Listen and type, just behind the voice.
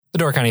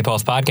Door County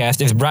Pulse podcast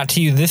is brought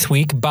to you this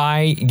week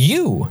by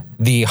you,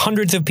 the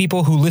hundreds of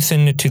people who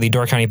listen to the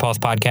Door County Pulse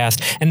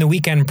podcast and the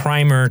Weekend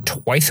Primer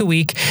twice a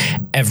week,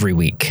 every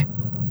week.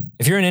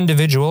 If you're an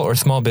individual or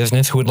small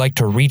business who would like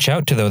to reach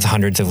out to those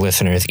hundreds of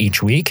listeners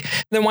each week,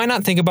 then why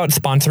not think about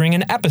sponsoring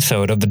an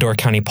episode of the Door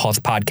County Pulse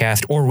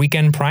podcast or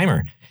Weekend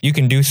Primer? You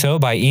can do so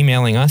by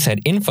emailing us at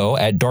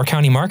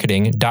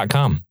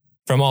info@doorcountymarketing.com.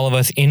 From all of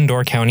us in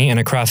Door County and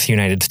across the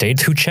United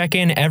States who check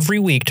in every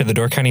week to the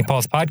Door County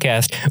Pulse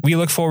podcast, we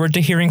look forward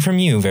to hearing from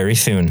you very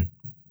soon.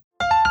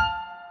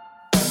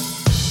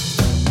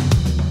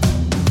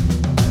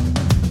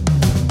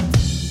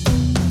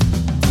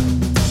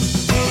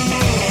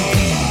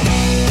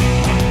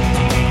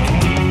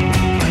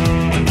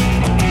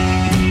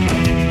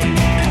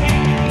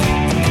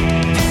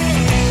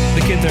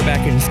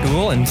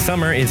 And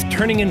summer is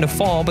turning into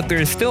fall, but there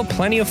is still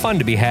plenty of fun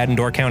to be had in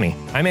Door County.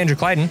 I'm Andrew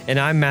Clyden. And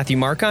I'm Matthew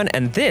Marcon,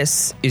 and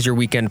this is your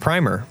Weekend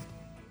Primer.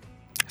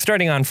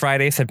 Starting on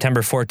Friday,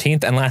 September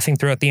 14th, and lasting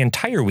throughout the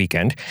entire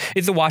weekend,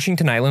 is the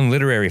Washington Island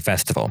Literary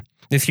Festival.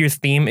 This year's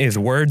theme is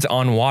Words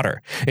on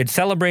Water. It's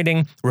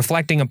celebrating,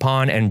 reflecting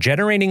upon, and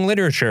generating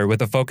literature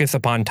with a focus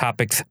upon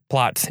topics,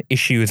 plots,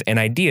 issues, and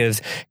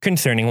ideas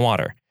concerning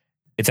water.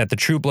 It's at the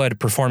True Blood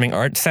Performing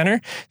Arts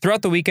Center.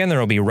 Throughout the weekend, there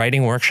will be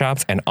writing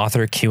workshops and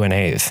author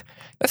Q&As.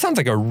 That sounds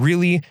like a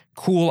really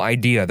cool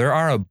idea. There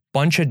are a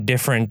bunch of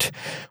different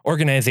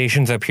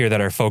organizations up here that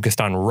are focused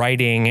on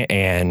writing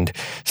and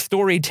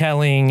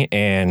storytelling,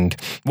 and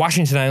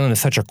Washington Island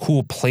is such a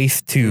cool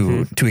place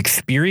to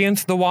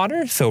experience the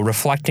water. So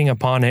reflecting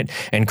upon it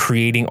and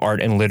creating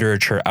art and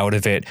literature out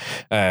of it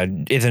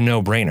is a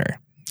no-brainer.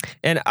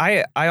 And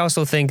I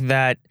also think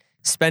that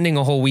spending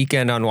a whole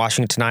weekend on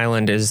Washington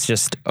Island is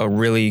just a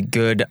really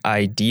good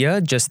idea,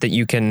 just that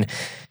you can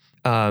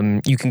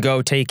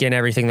go take in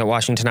everything that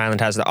Washington Island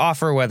has to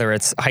offer, whether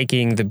it's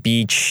hiking, the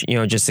beach,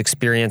 just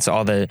experience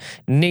all the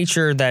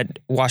nature that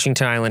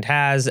Washington Island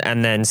has,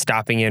 and then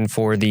stopping in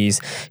for these,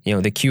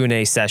 the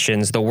Q&A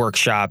sessions, the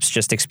workshops,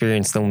 just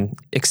experiencing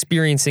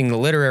the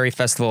literary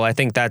festival. I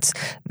think that's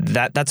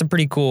a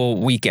pretty cool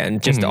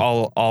weekend, just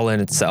all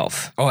in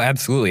itself. Oh,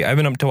 absolutely. I've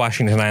been up to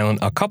Washington Island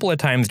a couple of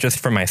times just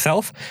for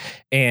myself,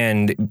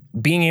 and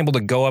being able to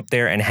go up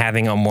there and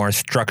having a more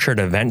structured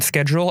event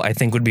schedule, I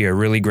think would be a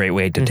really great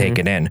way to take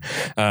it in.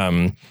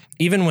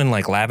 Even when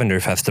like Lavender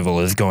Festival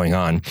is going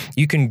on,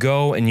 you can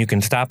go and you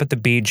can stop at the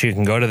beach, you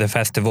can go to the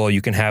festival,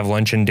 you can have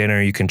lunch and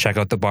dinner, you can check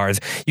out the bars,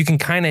 you can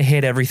kind of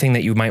hit everything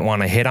that you might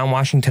want to hit on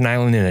Washington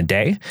Island in a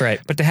day. Right.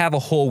 But to have a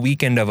whole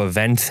weekend of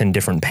events and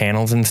different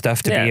panels and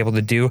stuff to be able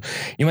to do,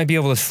 you might be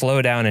able to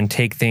slow down and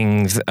take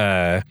things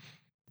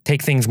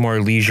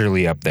more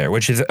leisurely up there,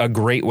 which is a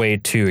great way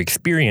to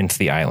experience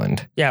the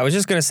island. Yeah, I was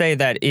just going to say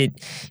that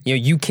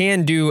you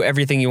can do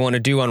everything you want to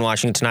do on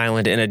Washington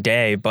Island in a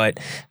day, but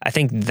I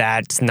think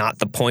that's not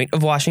the point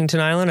of Washington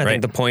Island. I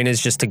think the point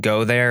is just to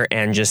go there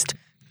and just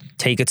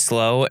take it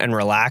slow and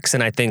relax.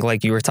 And I think,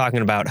 like you were talking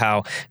about,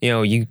 how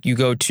you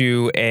go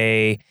to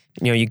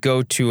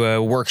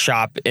a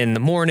workshop in the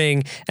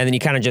morning, and then you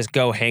kind of just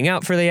go hang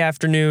out for the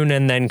afternoon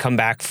and then come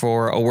back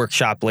for a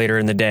workshop later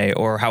in the day,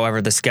 or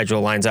however the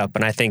schedule lines up.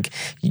 And I think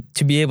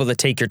to be able to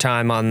take your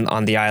time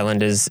on the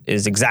island is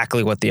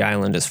exactly what the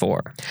island is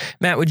for.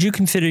 Matt, would you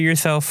consider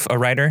yourself a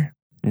writer?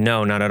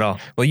 No, not at all.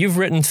 Well, you've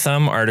written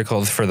some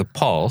articles for the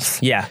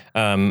Pulse. Yeah.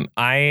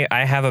 I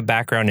have a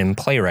background in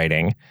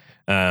playwriting.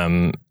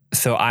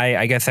 So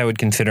I guess I would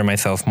consider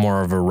myself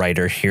more of a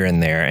writer here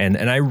and there.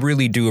 And I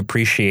really do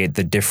appreciate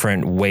the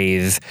different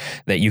ways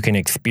that you can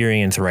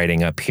experience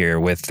writing up here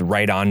with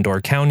Write On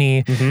Door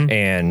County.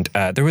 And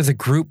there was a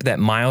group that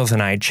Miles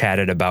and I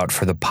chatted about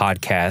for the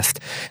podcast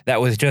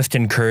that was just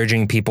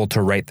encouraging people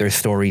to write their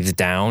stories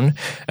down.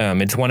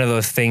 It's one of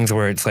those things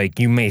where it's like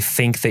you may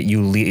think that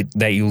you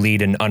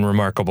lead an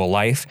unremarkable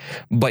life,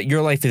 but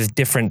your life is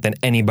different than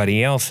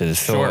anybody else's.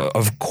 So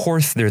of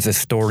course there's a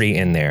story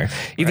in there.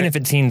 Even if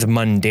it seems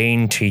mundane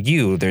to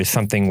you, there's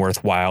something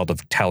worthwhile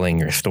of telling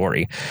your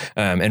story.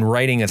 And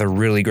writing is a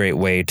really great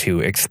way to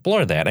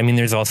explore that. I mean,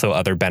 there's also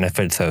other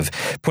benefits of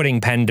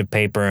putting pen to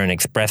paper and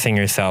expressing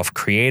yourself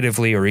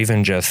creatively, or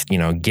even just,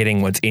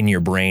 getting what's in your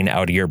brain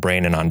out of your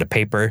brain and onto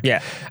paper.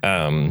 Yeah.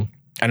 I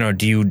don't know,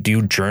 do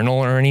you journal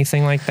or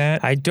anything like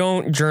that? I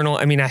don't journal.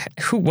 I mean,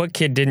 what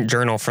kid didn't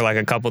journal for like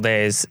a couple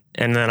days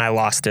and then I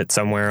lost it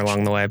somewhere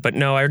along the way? But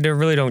no, I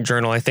really don't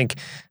journal. I think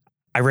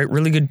I write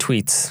really good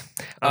tweets.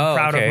 I'm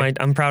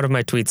proud of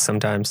my tweets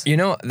sometimes.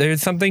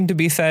 There's something to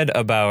be said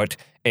about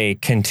a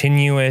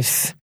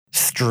continuous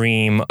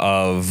stream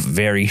of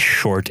very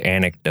short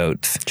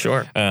anecdotes.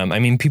 Sure. I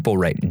mean, people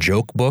write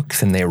joke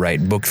books and they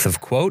write books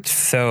of quotes.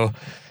 So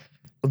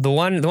the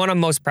one I'm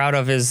most proud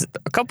of is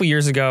a couple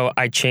years ago,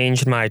 I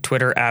changed my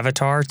Twitter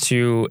avatar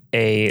to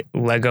a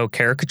Lego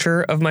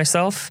caricature of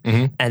myself.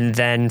 And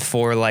then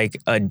for like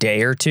a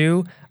day or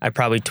two, I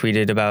probably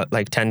tweeted about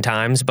like 10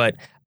 times, but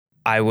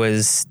I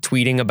was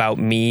tweeting about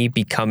me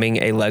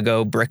becoming a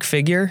Lego brick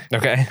figure.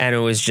 Okay. And it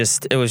was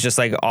just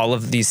like all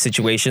of these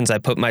situations I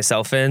put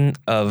myself in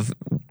of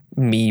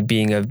me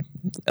being a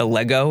a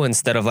Lego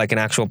instead of like an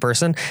actual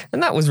person.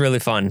 And that was really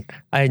fun.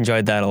 I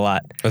enjoyed that a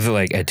lot. Was it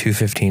like at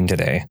 2:15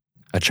 today,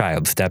 a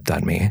child stepped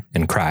on me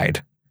and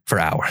cried for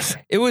hours?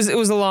 It was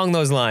along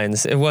those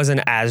lines. It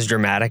wasn't as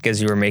dramatic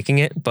as you were making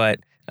it, but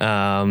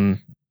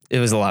it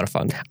was a lot of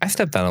fun. I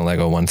stepped on a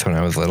Lego once when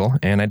I was little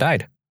and I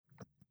died.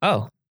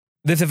 Oh.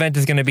 This event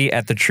is going to be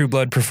at the True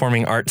Blood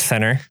Performing Arts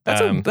Center.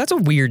 That's a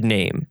weird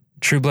name.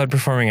 True Blood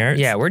Performing Arts?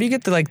 Yeah, where do you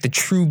get the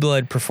True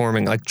Blood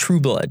Performing, like True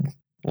Blood?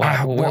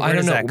 Wow. I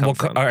don't know.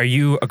 Are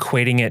you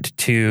equating it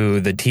to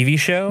the TV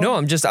show? No,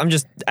 I'm just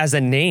as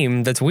a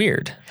name that's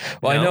weird.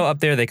 Well, I know up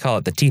there they call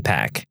it the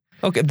T-Pack.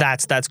 Okay,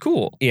 that's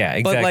cool. Yeah,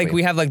 exactly. But like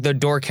we have like the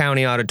Door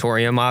County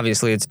Auditorium.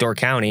 Obviously, it's Door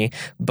County.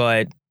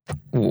 But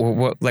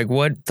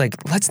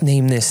let's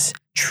name this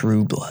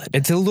True Blood.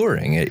 It's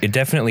alluring. It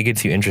definitely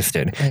gets you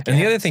interested. And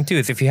the other thing too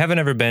is if you haven't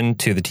ever been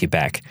to the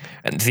T-Pack,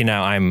 and see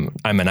now I'm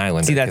an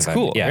islander. See, that's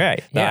cool.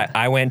 Right. Yeah.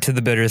 I went to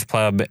the Bitters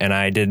Club and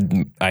I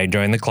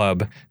joined the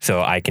club,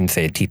 so I can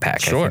say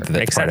T-Pack. Sure, I think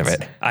that's part of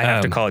it. I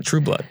have to call it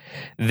True Blood.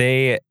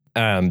 They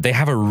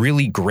have a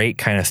really great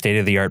kind of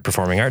state-of-the-art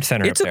performing arts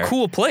center. It's a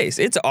cool place.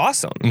 It's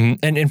awesome.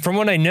 Mm-hmm. And from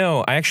what I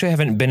know, I actually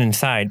haven't been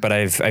inside, but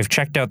I've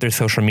checked out their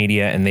social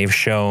media and they've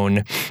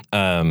shown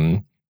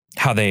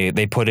how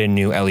they put in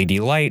new LED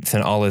lights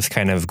and all this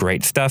kind of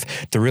great stuff.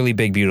 It's a really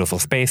big, beautiful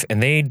space,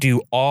 and they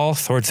do all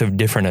sorts of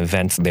different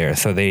events there.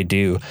 So they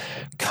do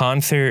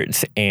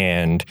concerts,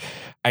 and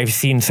I've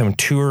seen some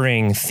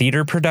touring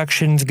theater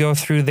productions go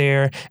through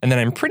there. And then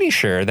I'm pretty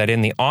sure that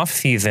in the off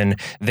season,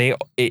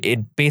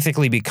 it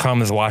basically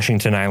becomes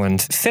Washington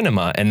Island's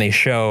cinema, and they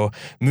show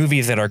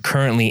movies that are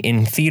currently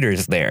in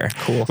theaters there.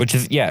 Cool. Which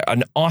is,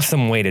 an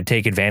awesome way to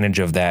take advantage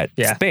of that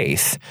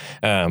space.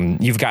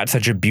 You've got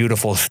such a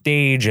beautiful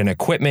stage and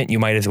equipment. You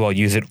might as well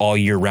use it all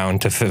year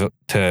round to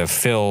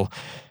fulfill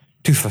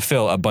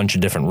a bunch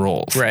of different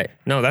roles. Right.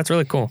 No, that's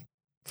really cool.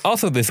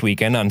 Also this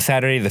weekend, on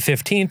Saturday the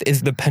 15th,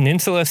 is the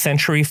Peninsula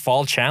Century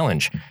Fall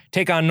Challenge.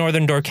 Take on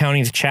Northern Door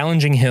County's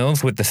challenging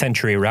hills with the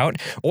Century Route,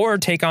 or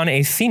take on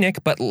a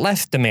scenic but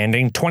less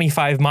demanding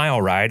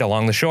 25-mile ride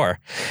along the shore.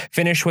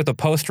 Finish with a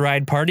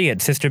post-ride party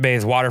at Sister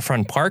Bay's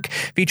Waterfront Park,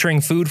 featuring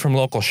food from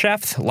local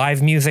chefs,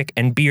 live music,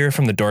 and beer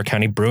from the Door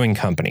County Brewing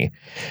Company.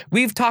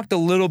 We've talked a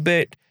little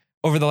bit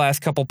over the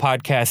last couple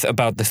podcasts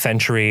about the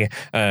Century,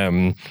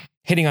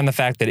 hitting on the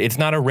fact that it's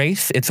not a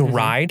race, it's a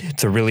ride.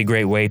 It's a really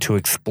great way to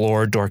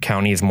explore Door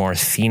County's more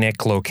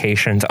scenic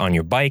locations on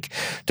your bike,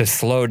 to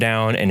slow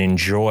down and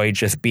enjoy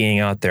just being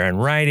out there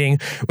and riding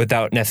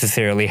without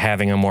necessarily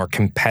having a more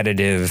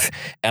competitive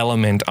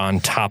element on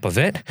top of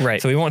it.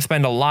 Right. So we won't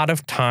spend a lot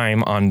of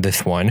time on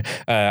this one.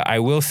 I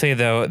will say,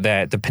 though,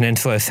 that the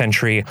Peninsula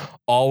Century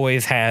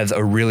always has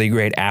a really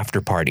great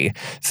after party.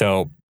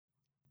 So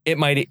it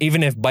might,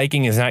 even if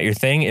biking is not your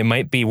thing, it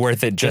might be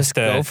worth it just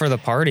to go for the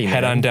party.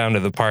 Head on down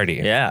to the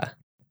party. Yeah.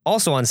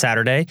 Also on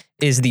Saturday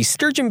is the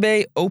Sturgeon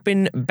Bay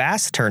Open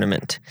Bass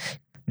Tournament.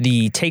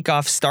 The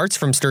takeoff starts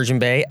from Sturgeon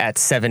Bay at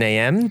 7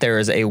 a.m. There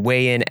is a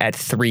weigh-in at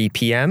 3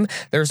 p.m.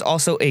 There's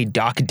also a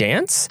dock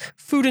dance,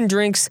 food and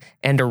drinks,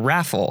 and a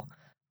raffle.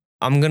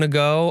 I'm gonna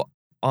go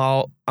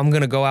out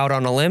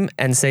on a limb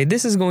and say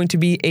this is going to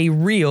be a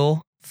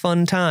real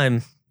fun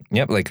time.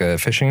 Yep, like a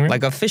fishing reel?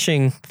 Like a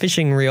fishing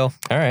reel.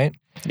 All right.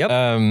 Yep.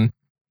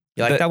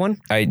 You like that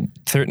one? I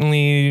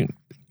certainly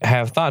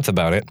have thoughts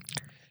about it.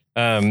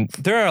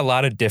 There are a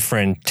lot of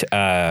different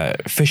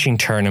fishing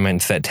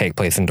tournaments that take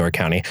place in Door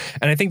County.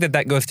 And I think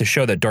that goes to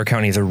show that Door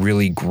County is a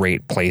really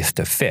great place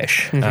to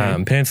fish.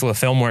 Peninsula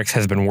Filmworks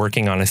has been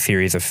working on a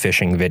series of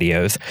fishing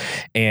videos.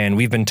 And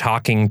we've been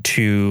talking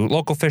to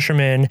local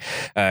fishermen,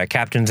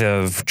 captains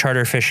of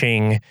charter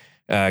fishing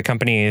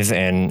companies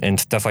and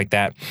stuff like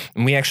that.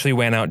 And we actually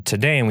went out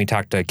today and we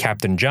talked to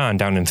Captain John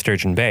down in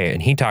Sturgeon Bay,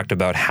 and he talked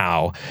about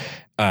how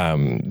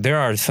there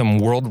are some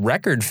world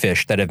record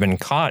fish that have been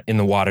caught in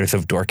the waters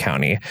of Door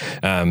County.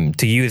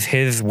 To use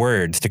his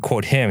words, to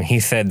quote him, he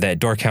said that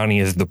Door County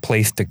is the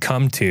place to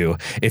come to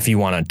if you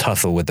want to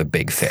tussle with a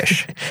big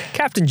fish.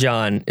 Captain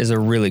John is a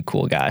really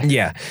cool guy.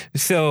 Yeah.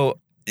 So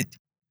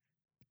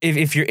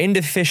if you're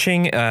into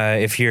fishing,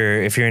 if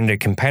you're into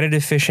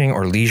competitive fishing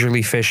or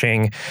leisurely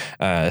fishing,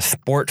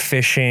 sport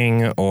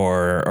fishing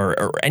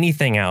or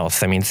anything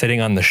else, I mean,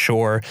 sitting on the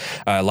shore,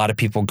 a lot of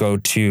people go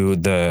to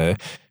the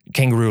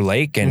Kangaroo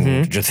Lake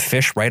and just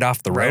fish right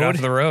off the road. Right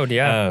off the road,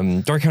 yeah.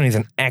 Door County is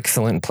an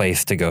excellent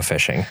place to go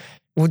fishing.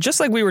 Well, just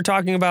like we were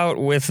talking about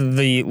with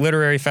the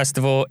Literary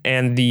Festival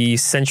and the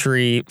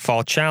Century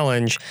Fall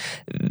Challenge,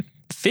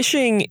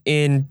 fishing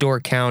in Door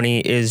County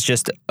is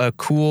just a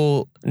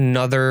cool,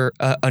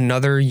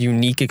 another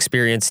unique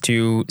experience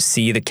to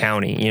see the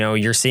county. You know,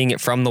 you're seeing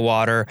it from the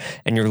water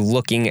and you're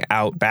looking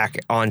out back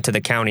onto the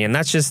county, and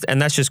that's just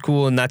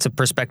cool, and that's a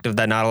perspective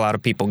that not a lot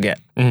of people get.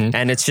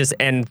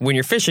 And when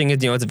you're fishing,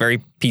 it's very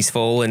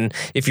peaceful. And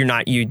if you're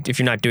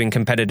not doing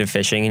competitive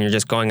fishing and you're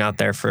just going out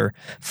there for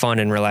fun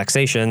and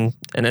relaxation,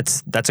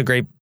 and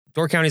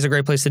Door County is a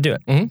great place to do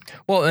it.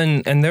 Well,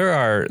 and there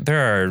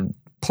are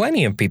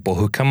plenty of people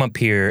who come up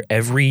here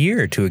every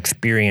year to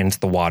experience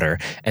the water,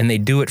 and they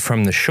do it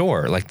from the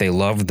shore. Like, they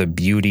love the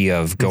beauty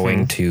of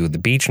going to the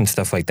beach and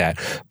stuff like that.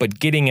 But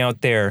getting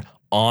out there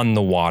on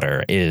the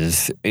water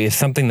is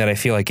something that I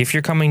feel like if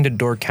you're coming to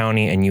Door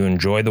County and you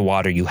enjoy the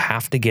water, you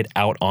have to get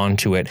out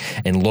onto it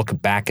and look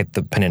back at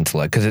the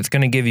peninsula, because it's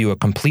going to give you a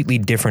completely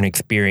different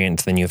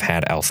experience than you've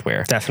had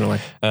elsewhere. Definitely.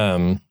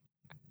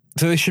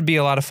 So this should be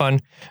a lot of fun.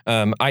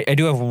 I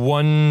do have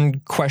one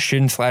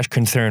question /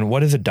 concern.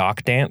 What is a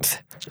dock dance?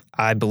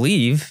 I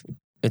believe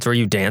it's where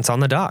you dance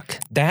on the dock.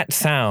 That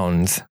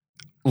sounds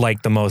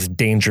like the most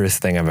dangerous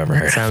thing I've ever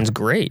heard. It sounds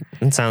great.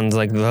 It sounds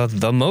like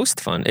the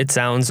most fun. It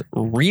sounds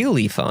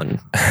really fun.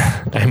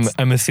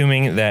 I'm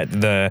assuming that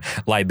the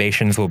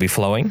libations will be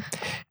flowing,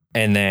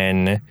 and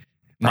then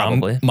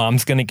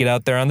mom's going to get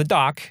out there on the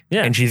dock,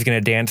 and she's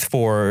going to dance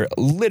for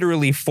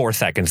literally 4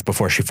 seconds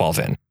before she falls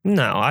in.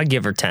 No, I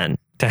give her 10.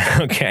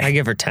 Okay. I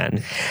give her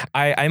 10.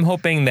 I'm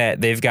hoping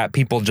that they've got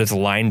people just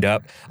lined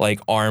up, like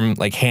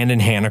hand in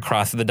hand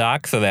across the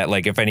dock, so that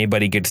like if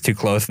anybody gets too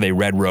close, they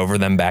Red Rover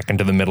them back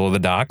into the middle of the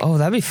dock. Oh,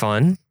 that'd be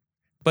fun.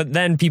 But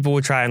then people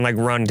would try and like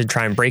run to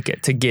try and break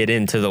it to get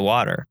into the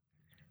water.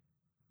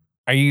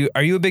 Are you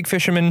a big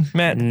fisherman,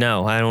 Matt?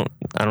 No, I don't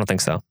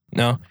think so.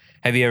 No?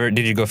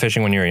 Did you go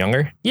fishing when you were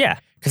younger? Yeah.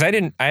 Because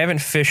I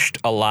haven't fished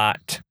a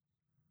lot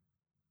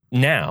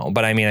now,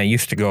 but I mean, I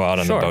used to go out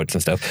on the boats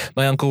and stuff.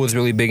 My uncle was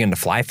really big into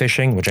fly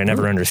fishing, which I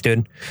never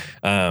understood.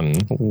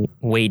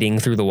 Wading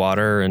through the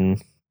water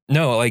and...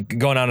 No, like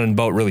going out on a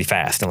boat really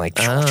fast and like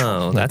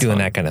that's doing fun.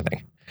 that kind of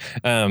thing.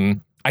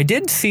 I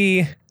did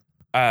see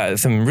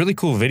some really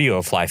cool video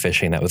of fly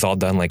fishing that was all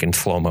done like in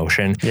slow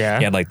motion. Yeah.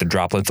 You had like the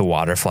droplets of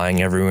water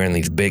flying everywhere and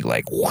these big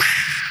like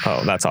whoosh.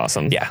 Oh, that's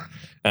awesome. Yeah.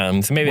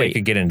 So maybe I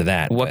could get into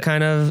that. What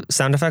kind of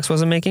sound effects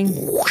was it making?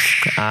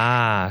 Whoosh.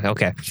 Ah,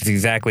 okay. It's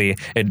exactly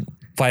it.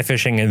 Fly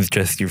fishing is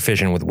just you're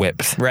fishing with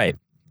whips. Right.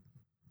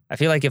 I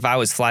feel like if I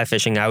was fly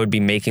fishing, I would be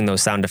making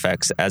those sound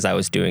effects as I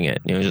was doing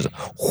it. You know, just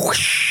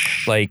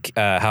whoosh. Like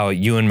how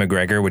Ewan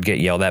McGregor would get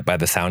yelled at by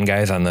the sound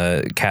guys on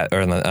the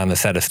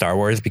set of Star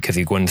Wars because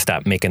he wouldn't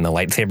stop making the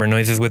lightsaber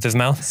noises with his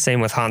mouth.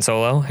 Same with Han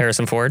Solo,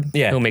 Harrison Ford.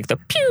 Yeah, he'll make the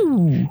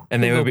pew,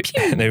 and they would be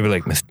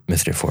like,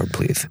 "Mr. Ford,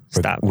 please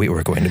stop.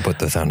 We're going to put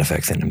the sound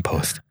effects in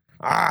post."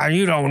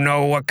 You don't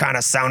know what kind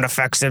of sound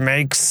effects it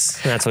makes.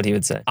 That's what he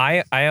would say.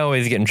 I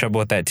always get in trouble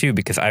with that too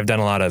because I've done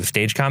a lot of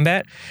stage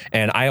combat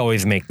and I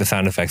always make the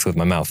sound effects with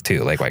my mouth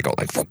too. Like I go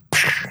like,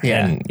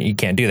 yeah, and you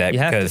can't do that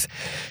because.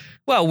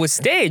 Well, with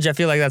stage, I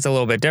feel like that's a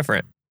little bit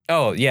different.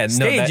 Oh, yeah.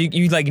 Stage,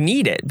 you like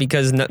need it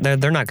because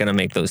they're not going to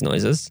make those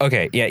noises.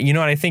 Okay, yeah. You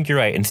know what? I think you're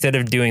right. Instead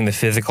of doing the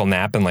physical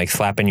nap and like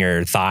slapping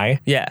your thigh,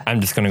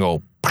 I'm just going to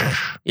go,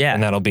 yeah,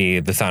 and that'll be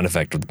the sound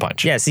effect of the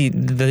punch. Yeah, see,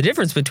 the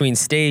difference between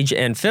stage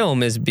and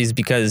film is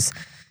because,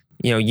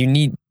 you know,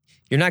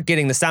 you're not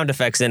getting the sound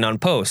effects in on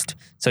post,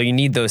 so you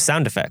need those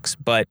sound effects.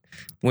 But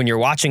when you're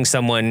watching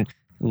someone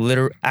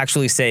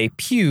actually say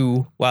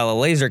pew while a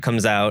laser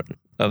comes out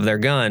of their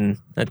gun,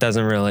 that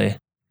doesn't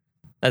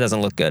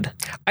look good.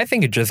 I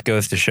think it just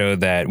goes to show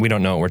that we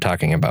don't know what we're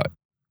talking about.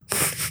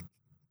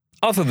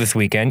 Also this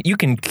weekend, you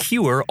can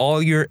cure all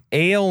your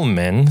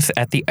ailments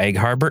at the Egg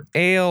Harbor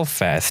Ale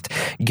Fest.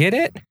 Get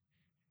it?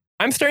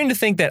 I'm starting to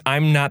think that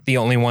I'm not the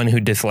only one who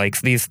dislikes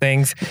these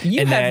things.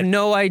 You have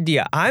no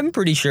idea. I'm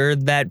pretty sure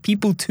that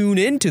people tune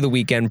into the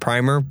Weekend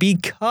Primer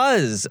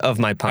because of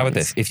my puns. How about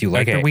this? If you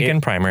like the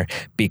Weekend Primer,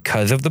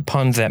 because of the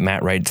puns that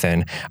Matt writes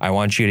in, I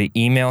want you to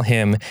email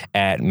him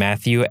at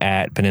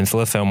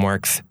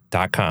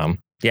matthew@peninsulafilmworks.com.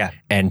 Yeah.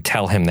 And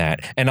tell him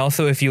that. And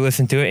also, if you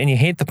listen to it and you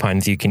hate the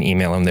puns, you can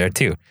email him there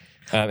too.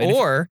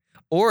 Or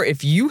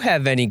if you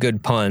have any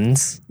good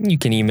puns, you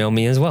can email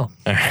me as well.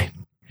 All right.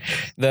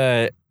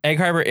 The Egg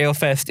Harbor Ale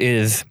Fest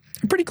is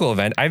a pretty cool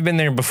event. I've been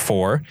there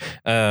before.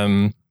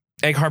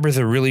 Egg Harbor is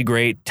a really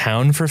great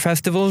town for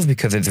festivals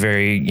because it's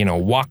very,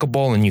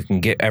 walkable and you can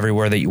get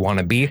everywhere that you want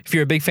to be. If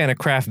you're a big fan of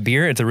craft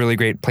beer, it's a really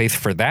great place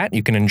for that.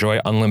 You can enjoy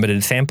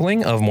unlimited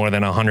sampling of more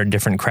than 100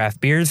 different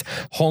craft beers,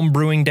 home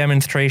brewing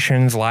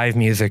demonstrations, live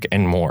music,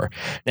 and more.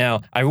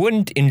 Now, I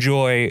wouldn't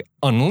enjoy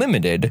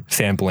unlimited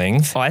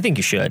samplings. Oh, I think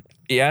you should.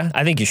 Yeah?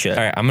 I think you should.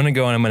 All right, I'm going to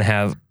go and I'm going to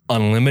have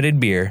unlimited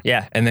beer.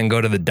 Yeah. And then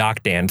go to the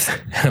dock dance.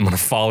 I'm going to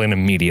fall in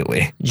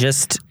immediately.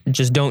 Just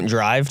don't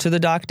drive to the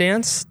dock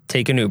dance.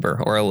 Take an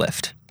Uber or a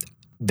Lyft.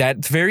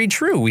 That's very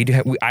true.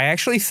 I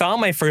actually saw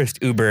my first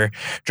Uber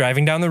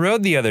driving down the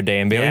road the other day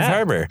in Bailey's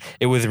Harbor.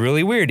 It was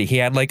really weird. He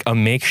had like a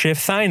makeshift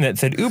sign that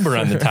said Uber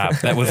on the top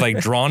that was like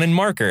drawn in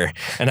marker.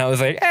 And I was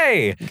like,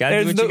 hey,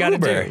 there's the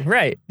Uber. Do.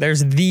 Right.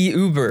 There's the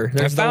Uber.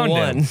 There's the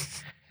one.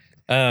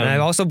 And I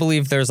also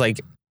believe there's like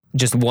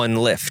just one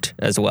Lyft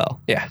as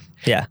well. Yeah.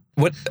 Yeah.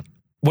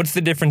 What's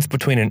the difference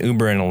between an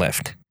Uber and a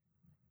Lyft?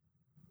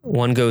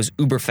 One goes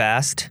uber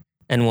fast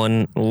and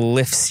one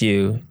lifts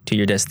you to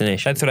your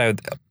destination. That's what I would...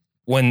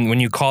 When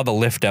you call the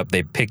Lyft up,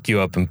 they pick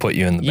you up and put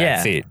you in the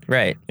back seat.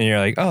 Right. And you're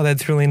like, oh,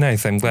 that's really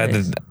nice. I'm glad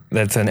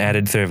that's an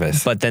added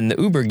service. But then the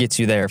Uber gets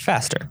you there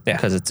faster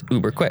because it's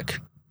uber quick.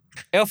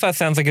 AleFest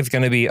sounds like it's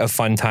going to be a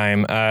fun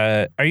time.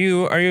 Are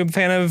you a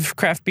fan of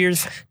craft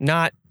beers?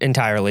 Not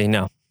entirely,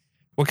 no.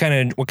 What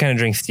kind of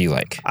drinks do you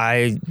like?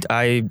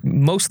 I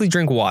mostly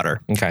drink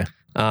water. Okay.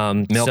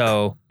 Milk.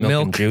 So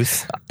milk and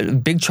juice.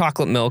 Big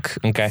chocolate milk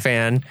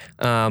fan.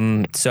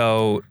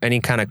 So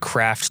any kind of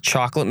craft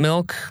chocolate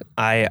milk,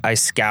 I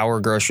scour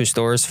grocery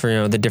stores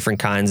for the different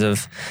kinds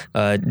of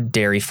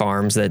dairy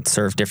farms that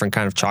serve different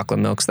kind of chocolate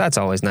milks. That's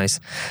always nice.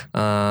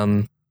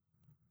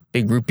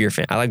 Big root beer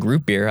fan. I like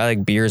root beer. I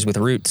like beers with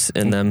roots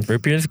in them.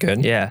 Root beer is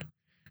good. Yeah.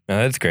 No,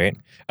 that's great.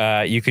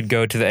 You could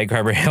go to the Egg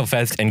Harbor Ale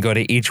Fest and go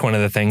to each one of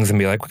the things and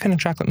be like, what kind of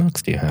chocolate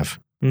milks do you have?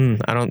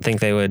 I don't think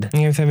they would.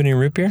 You guys have any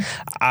root beer?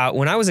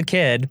 When I was a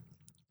kid,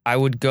 I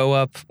would go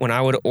up, when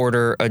I would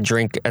order a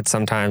drink at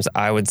sometimes,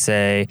 I would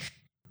say,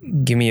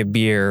 give me a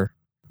beer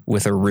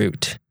with a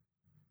root.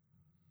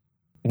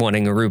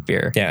 Wanting a root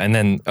beer. Yeah, and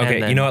then,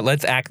 you know what?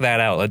 Let's act that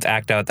out. Let's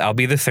act out. I'll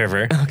be the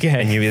server. Okay.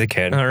 And you be the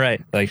kid. All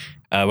right. Like,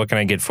 what can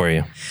I get for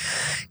you?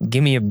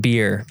 Give me a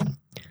beer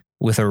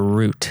with a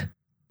root.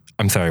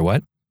 I'm sorry,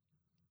 what?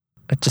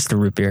 Just a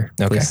root beer,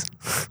 please.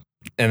 Okay.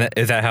 And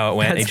is that how it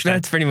went?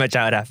 That's pretty much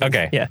how it happened.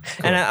 Okay. Yeah.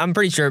 Cool. And I'm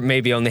pretty sure it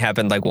maybe only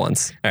happened like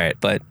once. All right.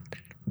 But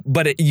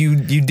you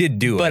did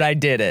do it. But I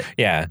did it.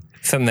 Yeah.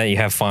 Something that you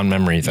have fond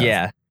memories of.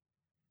 Yeah.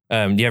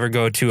 Do you ever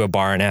go to a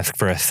bar and ask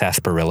for a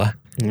sarsaparilla?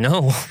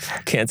 No.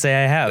 Can't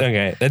say I have.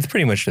 Okay. That's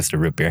pretty much just a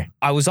root beer.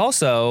 I was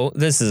also,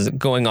 this is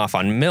going off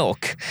on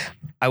milk.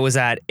 I was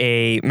at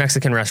a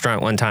Mexican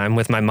restaurant one time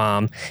with my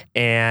mom,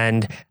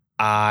 and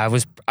I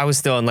was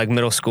still in like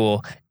middle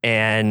school,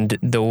 and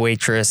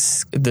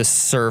the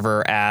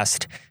server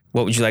asked,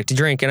 what would you like to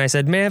drink? And I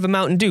said, may I have a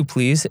Mountain Dew,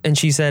 please? And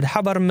she said,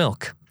 how about a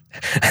milk?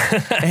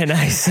 And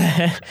I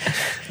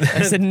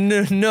said,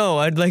 no,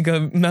 I'd like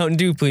a Mountain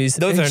Dew, please.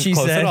 Those aren't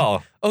close at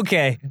all.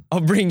 Okay,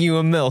 I'll bring you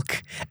a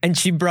milk. And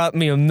she brought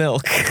me a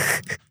milk.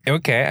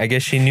 Okay, I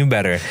guess she knew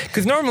better.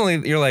 Because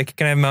normally you're like,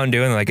 can I have Mountain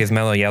Dew? And like, is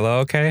Mellow Yellow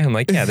okay? I'm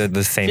like, yeah, they're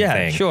the same thing.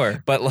 Yeah,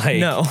 sure. But like,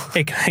 no.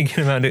 Hey, can I get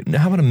a Mountain Dew?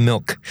 How about a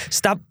milk?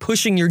 Stop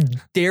pushing your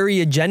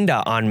dairy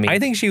agenda on me. I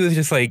think she was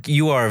just like,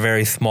 you are a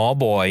very small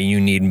boy.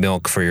 You need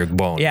milk for your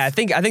bones. Yeah, I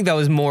think that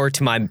was more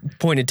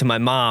pointed to my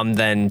mom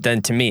than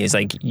to me. It's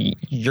like,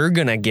 you're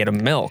gonna get a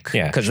milk.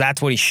 Yeah. Because that's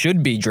what he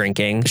should be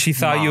drinking. She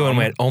saw you and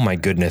went, oh my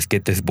goodness,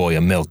 get this boy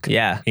a milk.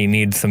 Yeah. He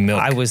needs some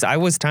milk. I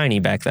was tiny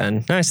back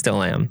then. I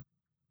still am.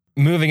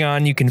 Moving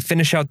on, you can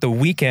finish out the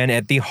weekend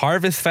at the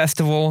Harvest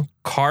Festival,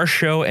 Car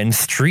Show, and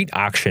Street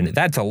Auction.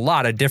 That's a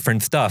lot of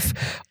different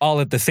stuff, all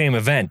at the same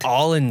event.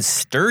 All in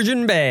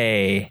Sturgeon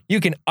Bay. You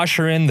can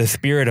usher in the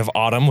spirit of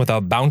autumn with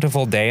a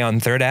bountiful day on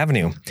 3rd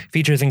Avenue.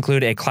 Features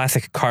include a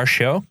classic car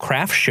show,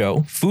 craft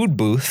show, food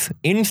booths,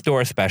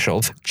 in-store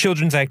specials,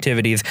 children's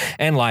activities,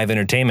 and live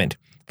entertainment.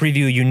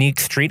 Preview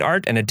unique street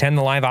art and attend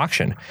the live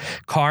auction.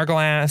 Car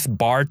glass,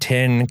 bar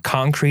tin,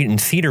 concrete,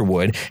 and cedar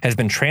wood has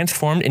been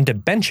transformed into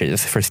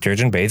benches for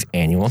Sturgeon Bay's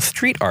annual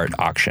street art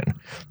auction.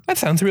 That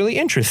sounds really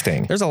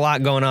interesting. There's a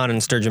lot going on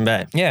in Sturgeon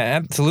Bay. Yeah,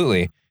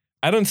 absolutely.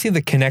 I don't see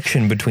the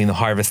connection between the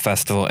Harvest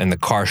Festival and the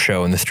car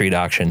show and the street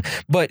auction.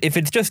 But if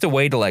it's just a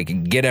way to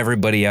like get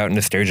everybody out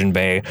into Sturgeon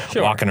Bay,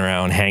 sure, walking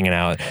around, hanging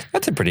out,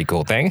 that's a pretty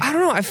cool thing. I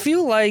don't know. I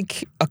feel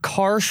like a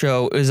car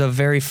show is a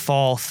very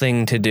fall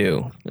thing to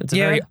do. It's a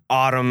very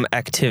autumn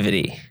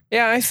activity.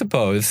 Yeah, I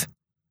suppose.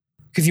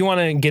 Because you want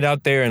to get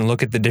out there and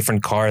look at the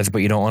different cars, but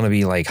you don't want to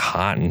be like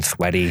hot and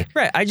sweaty.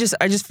 Right. I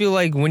just feel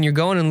like when you're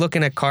going and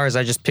looking at cars,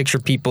 I just picture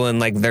people in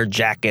like their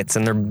jackets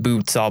and their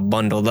boots all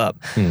bundled up.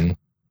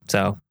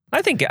 So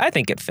I think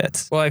it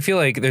fits. Well, I feel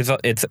like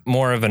it's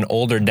more of an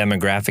older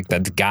demographic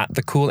that's got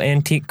the cool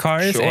antique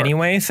cars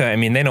anyway. So, I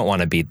mean, they don't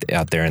want to be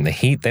out there in the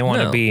heat. They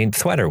want to be in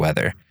sweater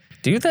weather.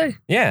 Do they?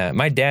 Yeah.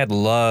 My dad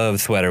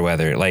loves sweater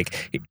weather.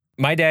 Like,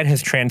 my dad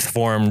has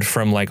transformed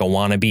from like a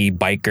wannabe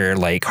biker,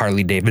 like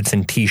Harley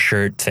Davidson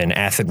t-shirts and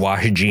acid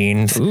wash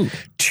jeans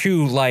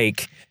to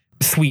like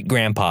sweet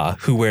grandpa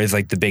who wears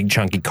like the big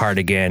chunky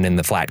cardigan and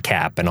the flat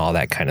cap and all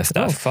that kind of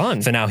stuff. Oh,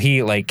 fun. So now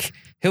he's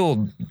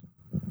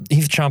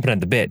chomping at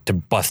the bit to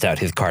bust out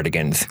his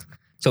cardigans.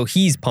 So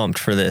he's pumped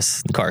for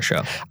this car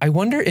show. I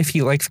wonder if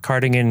he likes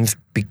cardigans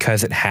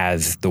because it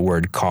has the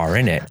word car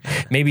in it.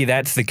 Maybe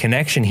that's the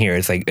connection here.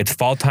 It's like, it's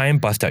fall time,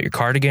 bust out your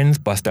cardigans,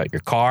 bust out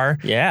your car.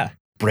 Yeah.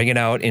 Bring it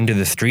out into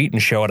the street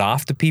and show it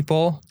off to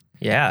people.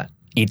 Yeah.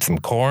 Eat some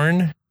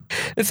corn.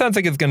 It sounds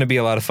like it's going to be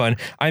a lot of fun.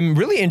 I'm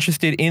really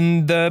interested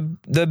in the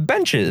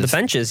benches. The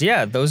benches,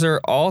 yeah. Those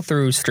are all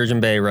through Sturgeon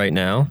Bay right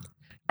now.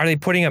 Are they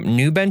putting up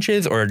new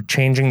benches or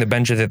changing the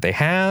benches that they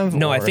have?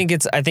 No, I think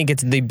it's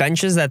the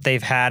benches that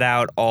they've had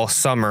out all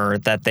summer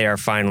that they are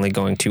finally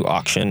going to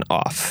auction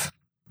off.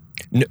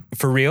 No,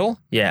 for real?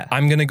 Yeah.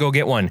 I'm going to go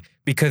get one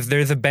because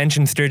there's a bench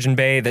in Sturgeon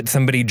Bay that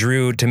somebody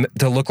drew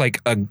to look like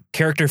a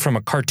character from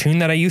a cartoon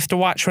that I used to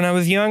watch when I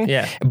was young.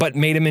 Yeah. But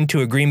made him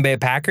into a Green Bay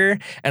Packer.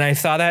 And I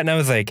saw that and I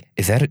was like,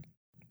 is that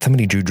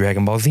somebody drew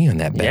Dragon Ball Z on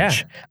that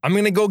bench. Yeah. I'm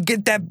going to go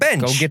get that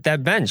bench. Go get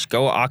that bench.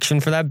 Go auction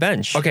for that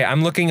bench. Okay,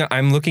 I'm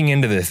looking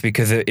into this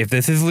because if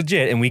this is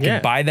legit and we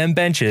can buy them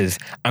benches,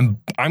 I'm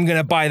going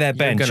to buy that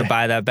bench. You're going to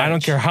buy that bench. I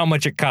don't care how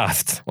much it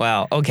costs.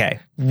 Well, okay.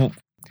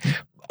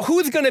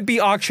 Who's going to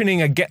be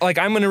auctioning I'm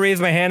going to raise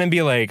my hand and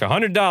be like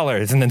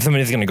 $100, and then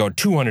somebody's going to go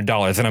 $200, and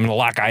I'm going to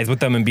lock eyes with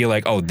them and be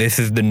like, oh, this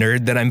is the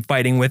nerd that I'm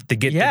fighting with to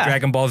get the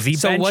Dragon Ball Z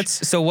bench.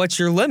 So what's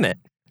your limit?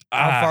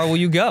 How far will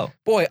you go?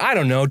 Boy, I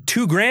don't know.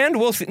 $2,000?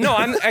 We'll see. No,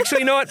 I'm actually,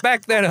 you know what?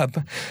 Back that up.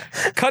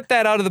 Cut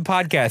that out of the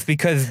podcast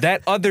because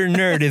that other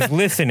nerd is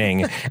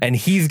listening and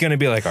he's going to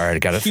be like, all right, I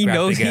got to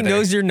scrap together. He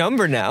knows your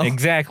number now.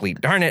 Exactly.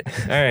 Darn it.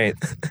 All right.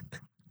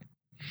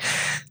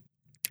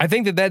 I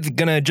think that's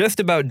going to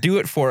just about do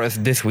it for us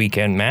this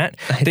weekend, Matt.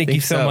 Thank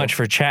you so much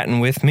for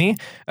chatting with me.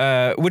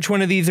 Which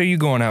one of these are you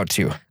going out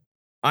to?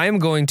 I am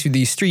going to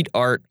the street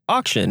art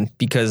auction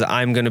because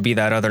I'm going to be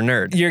that other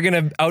nerd. You're going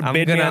to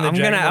outbid me on the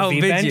Dragon Ball Z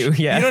bench? I'm going to outbid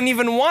you, yeah. You don't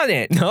even want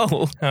it. No.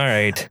 All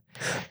right.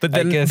 But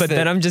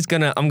then I'm just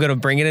going to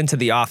bring it into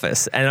the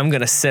office and I'm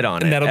going to sit on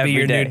it. And that'll be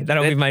your day.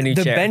 That'll be my new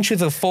chair. The bench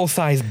is a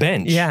full-size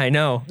bench. Yeah, I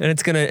know. And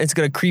it's going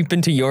to creep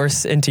into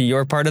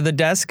your part of the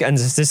desk and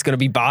it's just going to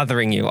be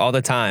bothering you all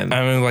the time.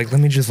 I'm like,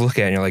 let me just look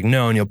at it. And you're like,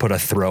 no, and you'll put a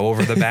throw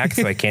over the back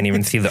so I can't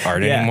even see the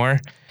art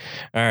anymore.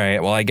 All right,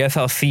 well, I guess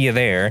I'll see you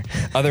there.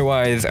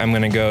 Otherwise, I'm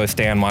going to go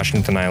stay on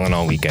Washington Island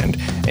all weekend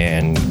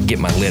and get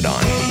my lid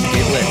on.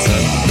 Get lit,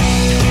 son.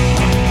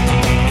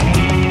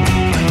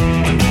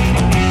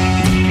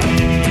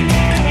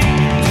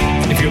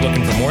 If you're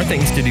looking for more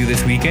things to do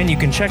this weekend, you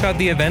can check out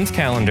the events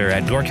calendar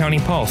at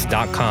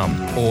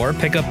DoorCountyPulse.com or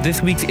pick up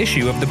this week's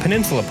issue of the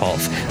Peninsula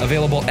Pulse,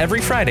 available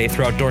every Friday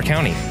throughout Door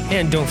County.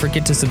 And don't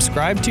forget to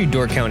subscribe to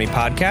Door County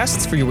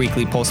Podcasts for your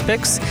weekly Pulse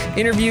picks,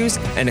 interviews,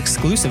 and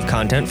exclusive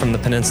content from the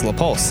Peninsula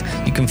Pulse.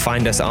 You can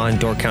find us on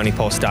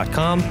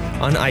DoorCountyPulse.com,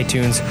 on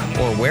iTunes,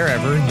 or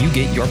wherever you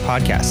get your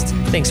podcasts.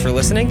 Thanks for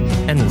listening,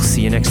 and we'll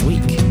see you next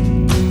week.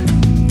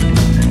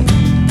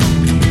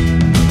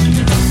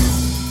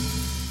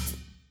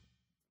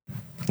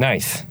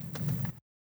 Nice.